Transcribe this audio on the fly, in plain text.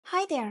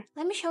Hi there,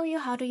 let me show you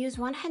how to use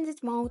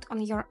one-handed mode on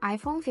your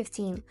iPhone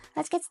 15.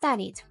 Let's get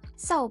started.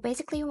 So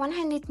basically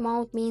one-handed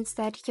mode means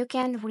that you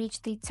can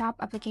reach the top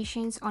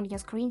applications on your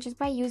screen just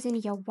by using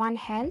your one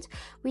hand,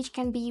 which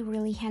can be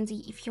really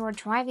handy if you're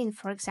driving,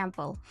 for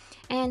example.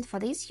 And for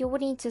this you would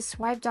need to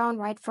swipe down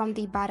right from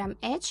the bottom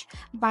edge,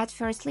 but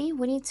firstly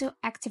we need to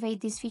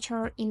activate this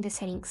feature in the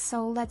settings,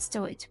 so let's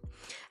do it.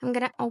 I'm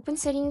gonna open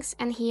settings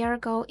and here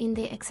go in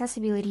the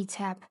accessibility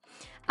tab.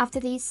 After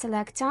this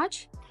select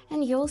touch,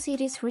 and you'll see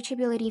this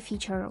reachability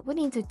feature. We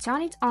need to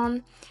turn it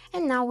on,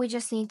 and now we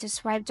just need to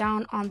swipe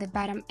down on the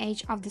bottom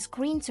edge of the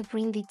screen to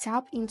bring the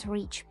top into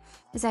reach,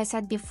 as I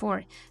said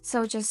before.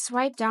 So just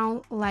swipe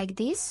down like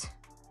this.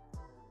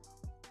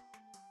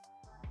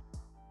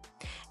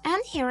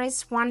 And here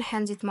is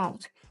one-handed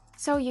mode.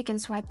 So you can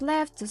swipe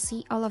left to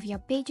see all of your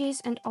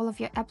pages and all of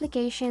your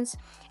applications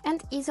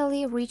and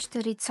easily reach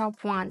to the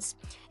top ones.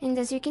 And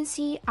as you can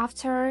see,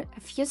 after a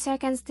few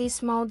seconds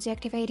this mode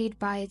deactivated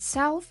by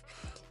itself.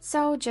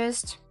 So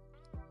just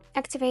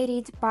activate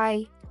it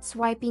by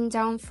swiping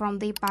down from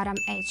the bottom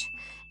edge.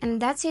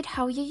 And that's it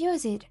how you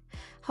use it.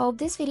 Hope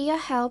this video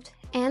helped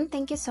and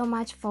thank you so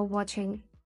much for watching.